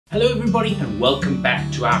Hello everybody and welcome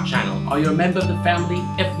back to our channel. Are you a member of the family?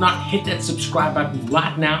 If not, hit that subscribe button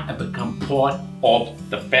right now and become part of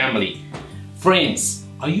the family. Friends,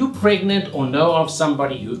 are you pregnant or know of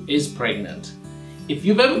somebody who is pregnant? If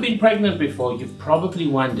you've ever been pregnant before, you've probably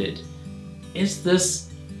wondered, is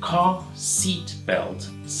this car seat belt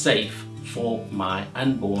safe for my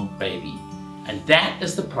unborn baby? And that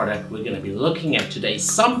is the product we're going to be looking at today.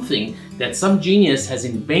 Something that some genius has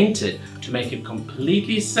invented to make it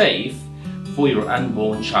completely safe for your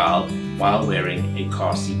unborn child while wearing a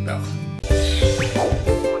car seat belt.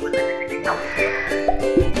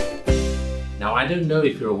 Now, I don't know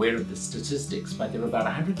if you're aware of the statistics, but there are about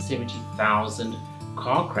 170,000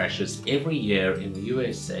 car crashes every year in the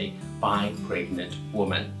USA by pregnant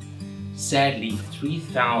women. Sadly,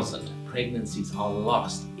 3,000 pregnancies are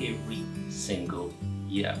lost every single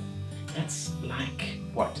year. That's like,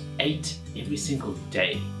 what, 8 every single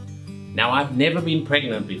day. Now, I've never been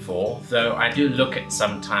pregnant before, though I do look at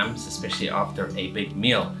sometimes, especially after a big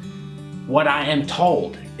meal. What I am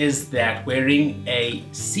told is that wearing a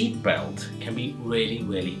seat belt can be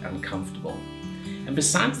really uncomfortable. And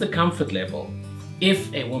besides the comfort level,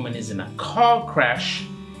 if a woman is in a car crash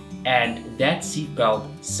and that seat belt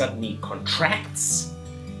suddenly contracts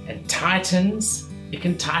and tightens, it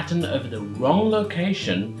can tighten over the wrong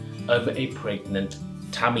location over a pregnant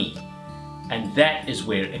tummy. And that is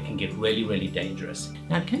where it can get really dangerous.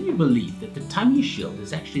 Now, can you believe that the tummy shield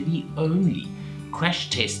is actually the only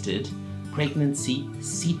crash-tested pregnancy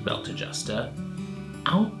seatbelt adjuster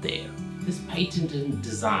out there? This patented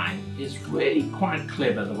design is really quite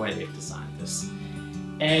clever, the way they've designed this.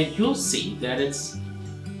 And you'll see that it's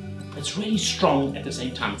really strong at the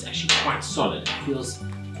same time. It's actually quite solid. It feels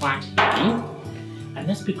quite heavy. And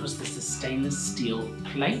that's because there's a stainless steel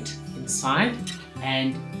plate inside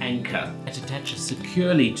and anchor. It attaches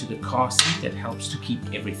securely to the car seat that helps to keep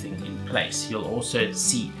everything in place. You'll also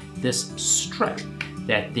see this strap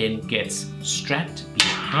that then gets strapped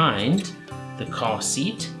behind the car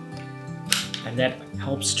seat, and that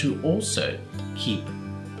helps to also keep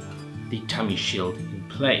the tummy shield in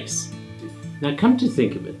place. Now, come to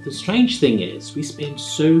think of it, the strange thing is we spend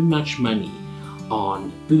so much money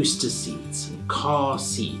on booster seats and car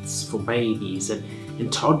seats for babies and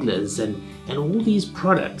toddlers and all these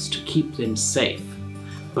products to keep them safe.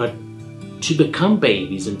 But to become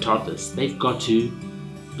babies and toddlers, they've got to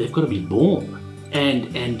be born.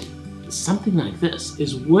 And something like this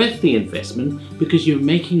is worth the investment because you're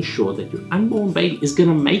making sure that your unborn baby is going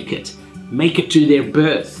to make it to their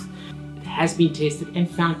birth. It has been tested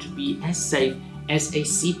and found to be as safe as a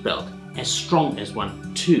seatbelt, as strong as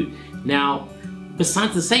one too. Now,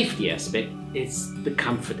 besides the safety aspect, it's the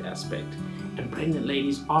comfort aspect. And pregnant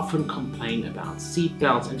ladies often complain about seat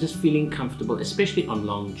belts and just feeling comfortable, especially on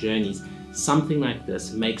long journeys. Something like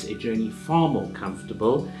this makes a journey far more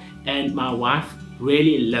comfortable. And my wife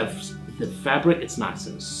really loves the fabric. It's nice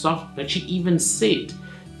and soft, but she even said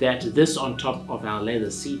that this on top of our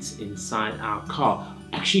leather seats inside our car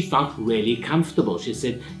actually felt really comfortable. She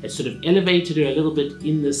said it sort of elevated her a little bit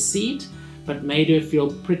in the seat, but made her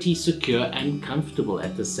feel pretty secure and comfortable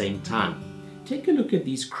at the same time. Take a look at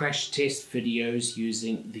these crash test videos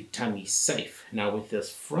using the Tummy Safe. Now, with this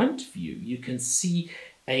front view, you can see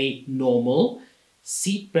a normal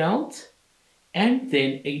seat belt and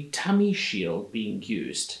then a tummy shield being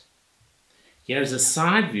used. Here's a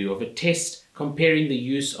side view of a test comparing the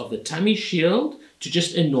use of the tummy shield to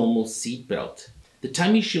just a normal seat belt. The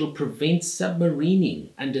tummy shield prevents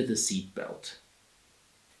submarining under the seat belt.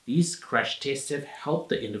 These crash tests have helped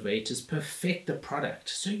the innovators perfect the product,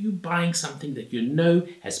 so you're buying something that you know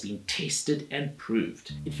has been tested and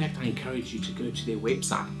proved. In fact, I encourage you to go to their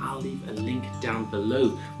website. I'll leave a link down below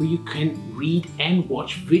where you can read and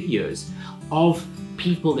watch videos of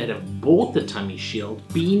people that have bought the tummy shield,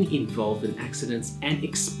 been involved in accidents, and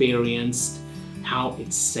experienced how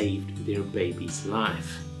it saved their baby's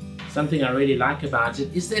life. Something I really like about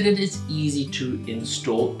it is that it is easy to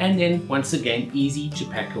install and then once again easy to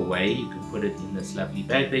pack away. You can put it in this lovely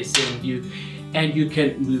bag they send you and you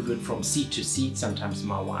can move it from seat to seat. Sometimes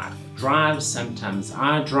my wife drives, sometimes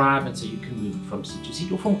I drive, and so you can move it from seat to seat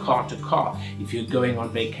or from car to car. If you're going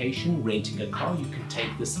on vacation, renting a car, you can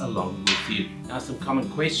take this along with you. Now, some common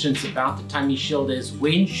questions about the tummy shield is,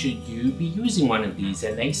 when should you be using one of these?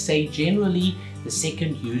 And they say generally the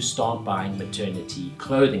second you start buying maternity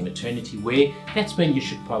clothing, maternity wear, that's when you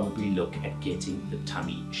should probably look at getting the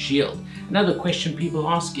tummy shield. Another question people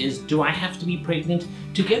ask is, do I have to be pregnant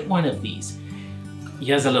to get one of these?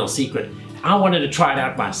 Here's a little secret. I wanted to try it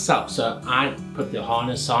out myself, so I put the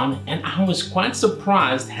harness on, and I was quite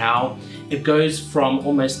surprised how it goes from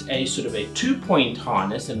almost a sort of a 2-point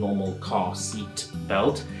harness, a normal car seat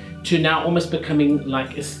belt, to now almost becoming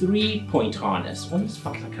like a 3-point harness. Almost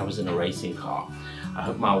felt like I was in a racing car. I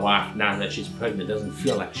hope my wife, now that she's pregnant, doesn't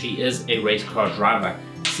feel like she is a race car driver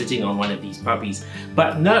sitting on one of these puppies.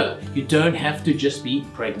 But no, you don't have to just be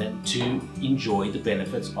pregnant to enjoy the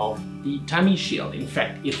benefits of the tummy shield. In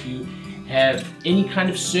fact, if you have any kind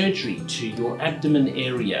of surgery to your abdomen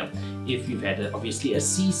area, if you've had obviously a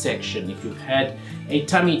C-section, if you've had a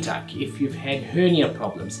tummy tuck, if you've had hernia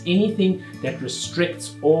problems, anything that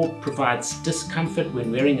restricts or provides discomfort when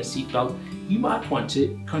wearing a seatbelt, you might want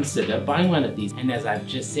to consider buying one of these. And as I've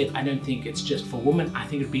just said, I don't think it's just for women. I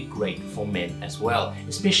think it'd be great for men as well,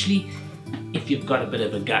 especially if you've got a bit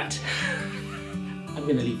of a gut. I'm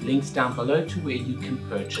going to leave links down below to where you can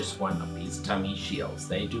purchase one of these tummy shields.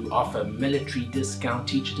 They do offer military discount,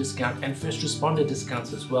 teacher discount, and first responder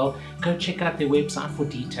discounts as well. Go check out their website for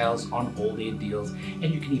details on all their deals, and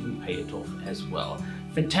you can even pay it off as well.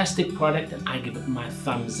 Fantastic product, and I give it my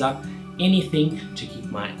thumbs up. Anything to keep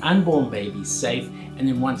my unborn baby safe, and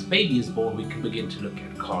then once baby is born, we can begin to look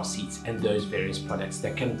at car seats and those various products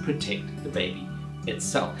that can protect the baby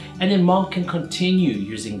itself. And then mom can continue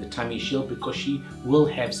using the tummy shield because she will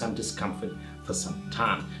have some discomfort for some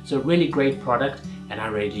time. So a really great product, and I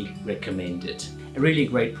really recommend it. A really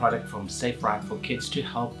great product from SafeRide4Kids to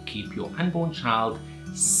help keep your unborn child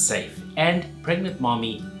safe and pregnant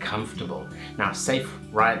mommy comfortable. Now,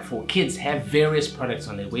 SafeRide4Kids have various products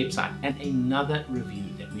on their website, and another review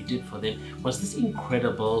that we did for them was this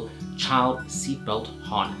incredible child seatbelt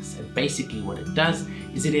harness. And basically what it does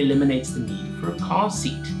is it eliminates the need for a car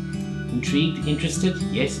seat. Intrigued? Interested?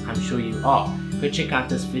 Yes, I'm sure you are. Go check out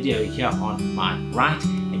this video here on my right,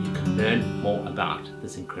 and you can learn more about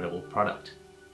this incredible product.